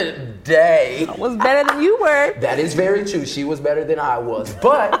another day. I was better than you were. That is very true. She was better than I was.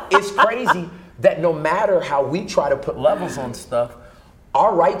 But it's crazy that no matter how we try to put levels on stuff,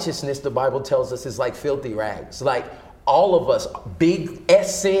 our righteousness, the Bible tells us, is like filthy rags. Like all of us, big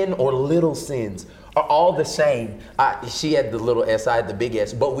S sin or little sins, are all the same. She had the little s, I had the big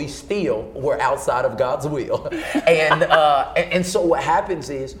S, but we still were outside of God's will. And so what happens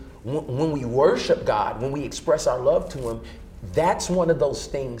is when we worship God, when we express our love to him, that's one of those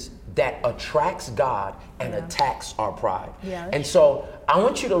things that attracts God and attacks our pride. And so I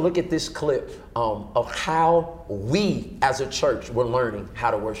want you to look at this clip of how we as a church were learning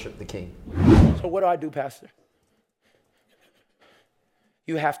how to worship the King. So what do I do, Pastor?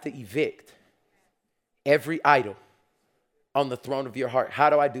 You have to evict every idol on the throne of your heart. How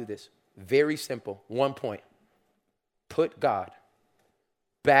do I do this? Very simple. 1 point. Put God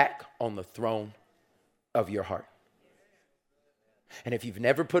back on the throne of your heart. And if you've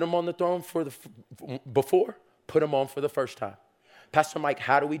never put him on the throne before, put him on for the first time. Pastor Mike,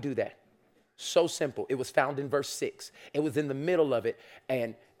 how do we do that? So simple. It was found in verse 6. It was in the middle of it.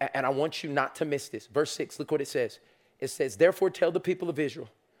 And I want you not to miss this. Verse 6, look what it says. It says, therefore tell the people of Israel,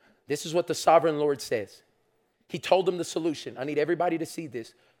 this is what the sovereign Lord says. He told them the solution. I need everybody to see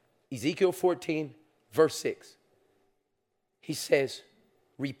this. Ezekiel 14, verse 6. He says,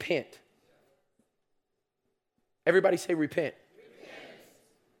 repent. Everybody say repent.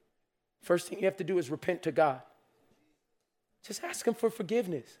 First thing you have to do is repent to God. Just ask him for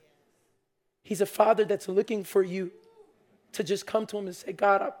forgiveness. He's a father that's looking for you to just come to him and say,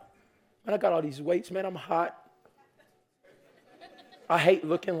 God, I got all these weights, man. I'm hot. I hate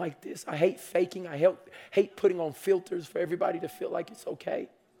looking like this. I hate faking. I hate putting on filters for everybody to feel like it's okay.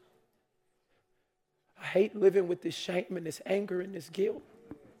 I hate living with this shame and this anger and this guilt.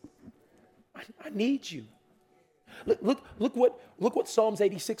 I need you. Look what Psalms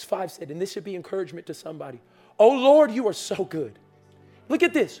 86:5 said, and this should be encouragement to somebody. Oh Lord, you are so good. Look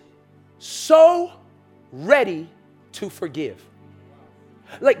at this. So ready to forgive.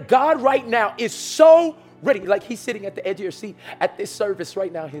 Like God right now is so ready. Like he's sitting at the edge of your seat at this service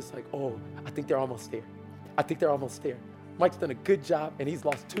right now. He's like, oh, I think they're almost there. I think they're almost there. Mike's done a good job and he's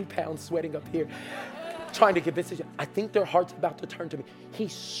lost 2 pounds sweating up here, trying to convince you. I think their heart's about to turn to me.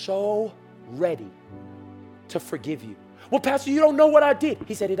 He's so ready to forgive you. Well, Pastor, you don't know what I did.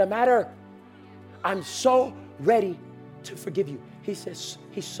 He said, it doesn't matter. I'm so ready to forgive you. He says,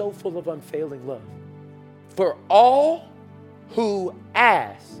 he's so full of unfailing love for all who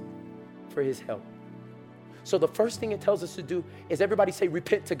ask for his help. So the first thing it tells us to do is everybody say,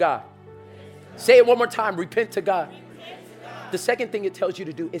 repent to God. Say it one more time, repent to God. The second thing it tells you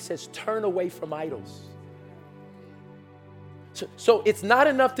to do, it says, turn away from idols. So it's not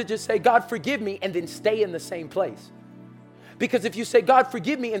enough to just say, God, forgive me, and then stay in the same place. Because if you say, God,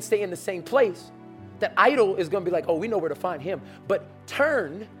 forgive me, and stay in the same place, that idol is going to be like, oh, we know where to find him. But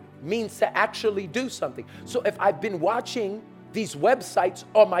turn means to actually do something. So if I've been watching these websites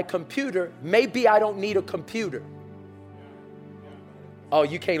on my computer, maybe I don't need a computer. Oh,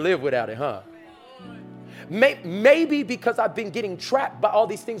 you can't live without it, huh? Maybe because I've been getting trapped by all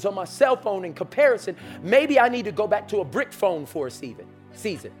these things on my cell phone in comparison, maybe I need to go back to a brick phone for a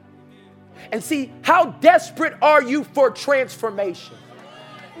season. And see, how desperate are you for transformation?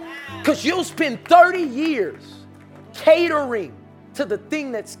 Because you'll spend 30 years catering to the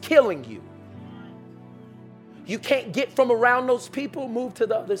thing that's killing you. You can't get from around those people, move to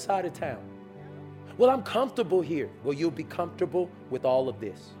the other side of town. Well, I'm comfortable here. Well, you'll be comfortable with all of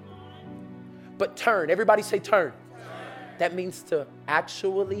this. But turn, everybody say turn. That means to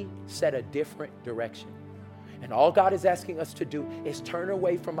actually set a different direction. And all God is asking us to do is turn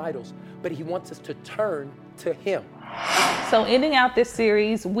away from idols, but he wants us to turn to him. So ending out this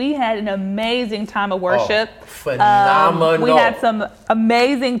series, we had an amazing time of worship. Phenomenal. We had some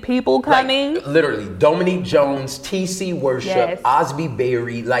amazing people coming. Like, literally, Dominique Jones, TC Worship, Yes. Osby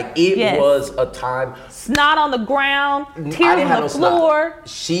Berry. Like, it was a time. Snot on the ground, I tears didn't on have the no floor. snot.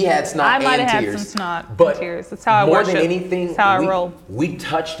 She had snot I and might have had tears. some snot But and tears. That's how I more worship. than anything, That's how I roll. we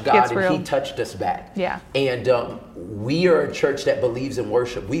touched God Gets and real. he touched us back. Yeah. And we are a church that believes in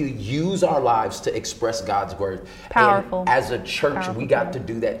worship. We use our lives to express God's word. Powerful. And as a church, Powerful we got thing.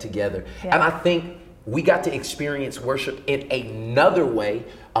 to do that together. Yeah. And I think we got to experience worship in another way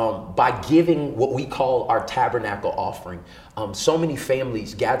by giving what we call our tabernacle offering. So many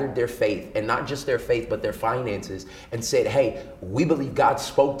families gathered their faith, and not just their faith, but their finances, and said, hey, we believe God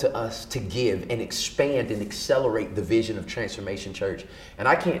spoke to us to give and expand and accelerate the vision of Transformation Church. And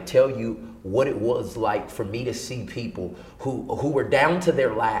I can't tell you what it was like for me to see people who were down to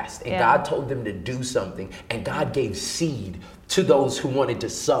their last, and God told them to do something, and God gave seed to those who wanted to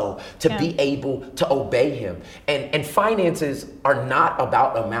sow, to be able to obey him. And finances are not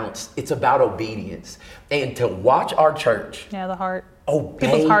about amounts, it's about obedience. And to watch our church The heart. obey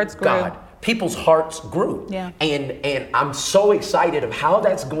People's hearts grew. God. People's hearts grew. Yeah. And I'm so excited of how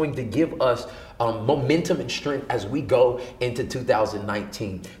that's going to give us momentum and strength as we go into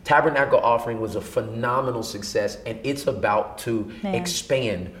 2019. Tabernacle offering was a phenomenal success, and it's about to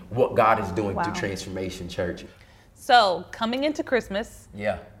expand what God is doing through Transformation Church. So coming into Christmas,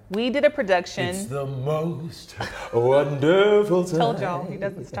 we did a production. It's the most wonderful time. Told y'all he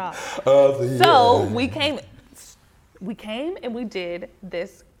doesn't stop. Of the So year. we came and we did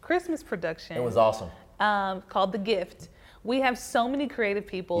this Christmas production. It was awesome. Called The Gift. We have so many creative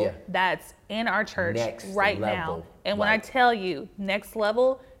people that's in our church Next right now. level. And when I tell you next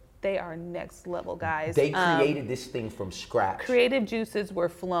level, they are next level guys. They created this thing from scratch. Creative juices were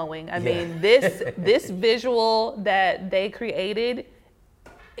flowing. I mean, this visual that they created,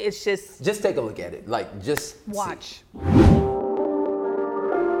 it's just take a look at it. Like, just watch.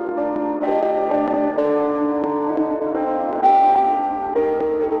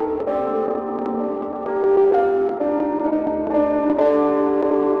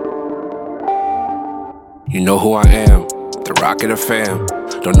 You know who I am, the rock of the fam.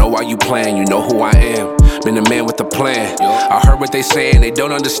 Don't know why you playing, you know who I am. Been the man with the plan. I heard what they saying, they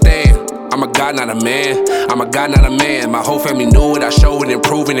don't understand. I'm a god, not a man. I'm a god, not a man. My whole family knew it. I showed it,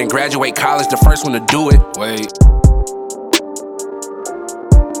 improving, and graduate college, the first one to do it. Wait.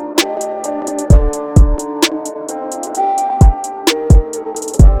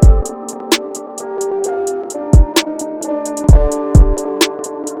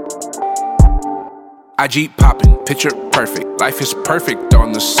 IG popping, picture perfect. Life is perfect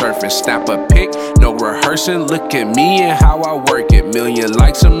on the surface. Snap a pic, no rehearsing. Look at me and how I work it. Million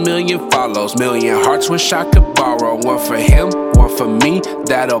likes, a million follows. Million hearts, wish I could borrow. One for him, one for me.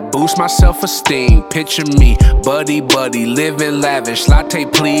 That'll boost my self-esteem. Picture me, buddy, living lavish. Latte,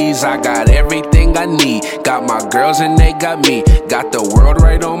 please. I got everything I need. Got my girls and they got me. Got the world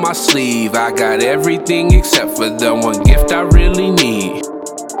right on my sleeve. I got everything except for the one gift I really need.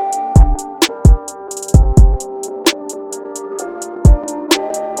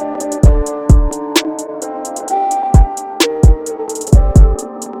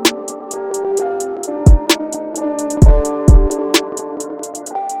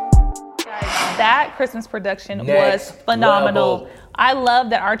 That Christmas production Next was phenomenal. level. I love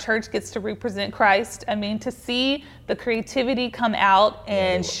that our church gets to represent Christ. I mean, to see the creativity come out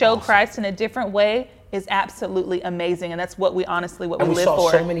and show Christ in a different way is absolutely amazing. And that's what we live for. And we saw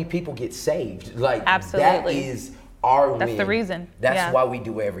so many people get saved. Like, Absolutely. that is our That's win. the reason. That's why we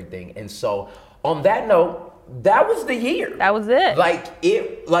do everything. And so, on that note, that was the year. That was it.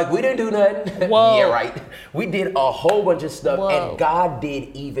 Like we didn't do nothing. Whoa. Yeah, right. We did a whole bunch of stuff, Whoa. and God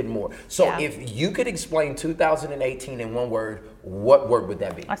did even more. So Yeah. if you could explain 2018 in one word, what word would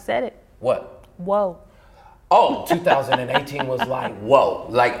that be? I said it. What? Whoa. Oh, 2018 was like, whoa.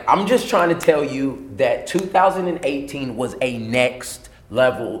 Like, I'm just trying to tell you that 2018 was a next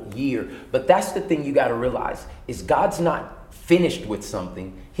level year. But that's the thing you got to realize is God's not finished with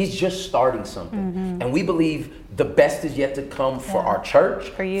something. He's just starting something. And we believe the best is yet to come for our church,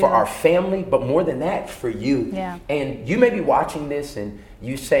 For you. for our family, but more than that, for you. Yeah. And you may be watching this and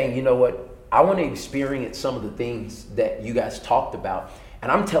you saying, you know what, I want to experience some of the things that you guys talked about.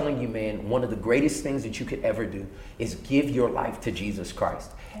 And I'm telling you, man, one of the greatest things that you could ever do is give your life to Jesus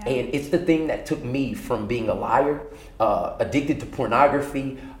Christ. Yeah. And it's the thing that took me from being a liar, addicted to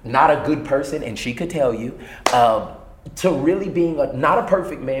pornography, not a good person, and she could tell you, to really being not a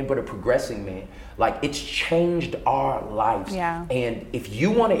perfect man, but a progressing man. Like, it's changed our lives. Yeah. And if you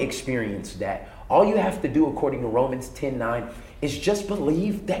want to experience that, all you have to do, according to Romans 10:9, is just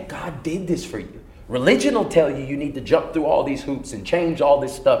believe that God did this for you. Religion will tell you need to jump through all these hoops and change all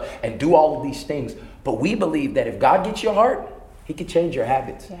this stuff and do all of these things. But we believe that if God gets your heart, he can change your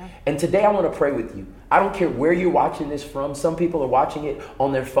habits. Yeah. And today I want to pray with you. I don't care where you're watching this from. Some people are watching it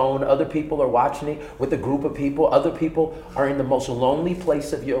on their phone. Other people are watching it with a group of people. Other people are in the most lonely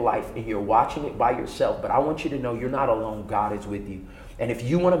place of your life and you're watching it by yourself. But I want you to know you're not alone. God is with you. And if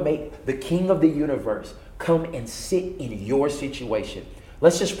you want to make the King of the universe come and sit in your situation,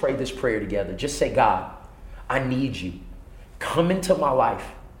 let's just pray this prayer together. Just say, God, I need you. Come into my life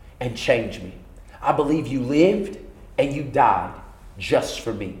and change me. I believe you lived and you died just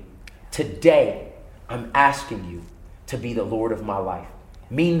for me. Today, I'm asking you to be the Lord of my life.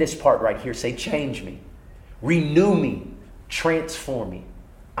 Mean this part right here. Say, change me, renew me, transform me.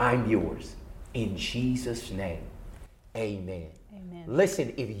 I'm yours. In Jesus' name, amen. Amen.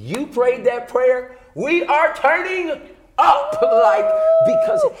 Listen, if you prayed that prayer, we are turning up,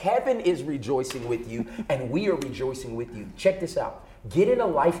 because heaven is rejoicing with you and we are rejoicing with you. Check this out. Get in a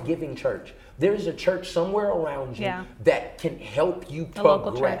life-giving church. There's a church somewhere around you that can help you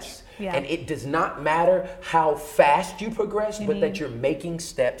progress. Yeah. And it does not matter how fast you progress, but that you're making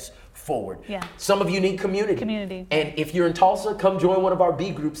steps forward. Yeah. Some of you need community. And if you're in Tulsa, come join one of our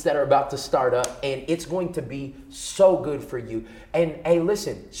B groups that are about to start up, and it's going to be so good for you. And hey,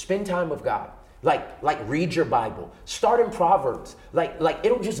 listen, spend time with God. Like read your Bible. Start in Proverbs. Like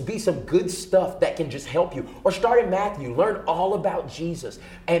it'll just be some good stuff that can just help you. Or start in Matthew. Learn all about Jesus.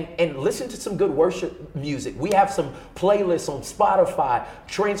 And listen to some good worship music. We have some playlists on Spotify,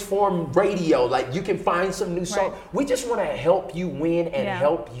 Transform Radio. Like, you can find some new songs. Right. We just want to help you win and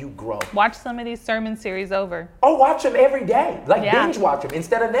help you grow. Watch some of these sermon series over. Oh, watch them every day. Binge watch them.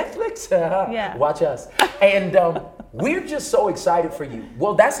 Instead of Netflix, watch us. And we're just so excited for you.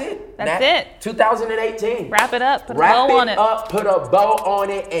 Well, that's it. That's it. 2018. Wrap it up. Put a bow on it. Put a bow on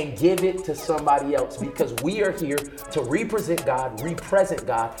it, and give it to somebody else, because we are here to represent God,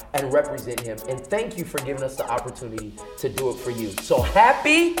 and represent Him. And thank you for giving us the opportunity to do it for you. So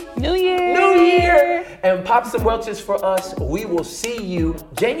happy New Year! New Year! And pop some Welches for us. We will see you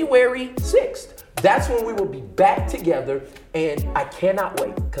January 6th. That's when we will be back together. And I cannot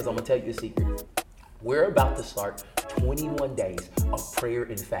wait, because I'm going to tell you a secret. We're about to start 21 days of prayer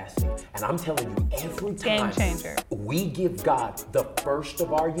and fasting. And I'm telling you, every time we give God the first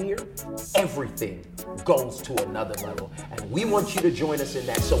of our year, everything goes to another level. And we want you to join us in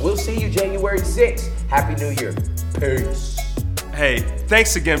that. So we'll see you January 6th. Happy New Year. Peace. Hey,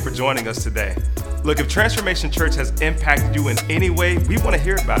 thanks again for joining us today. Look, if Transformation Church has impacted you in any way, we want to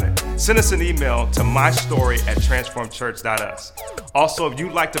hear about it. Send us an email to mystory@transformchurch.us. Also, if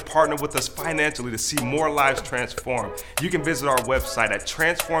you'd like to partner with us financially to see more lives transformed, you can visit our website at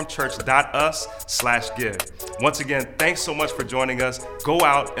transformchurch.us/give. Once again, thanks so much for joining us. Go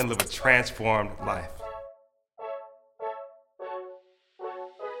out and live a transformed life.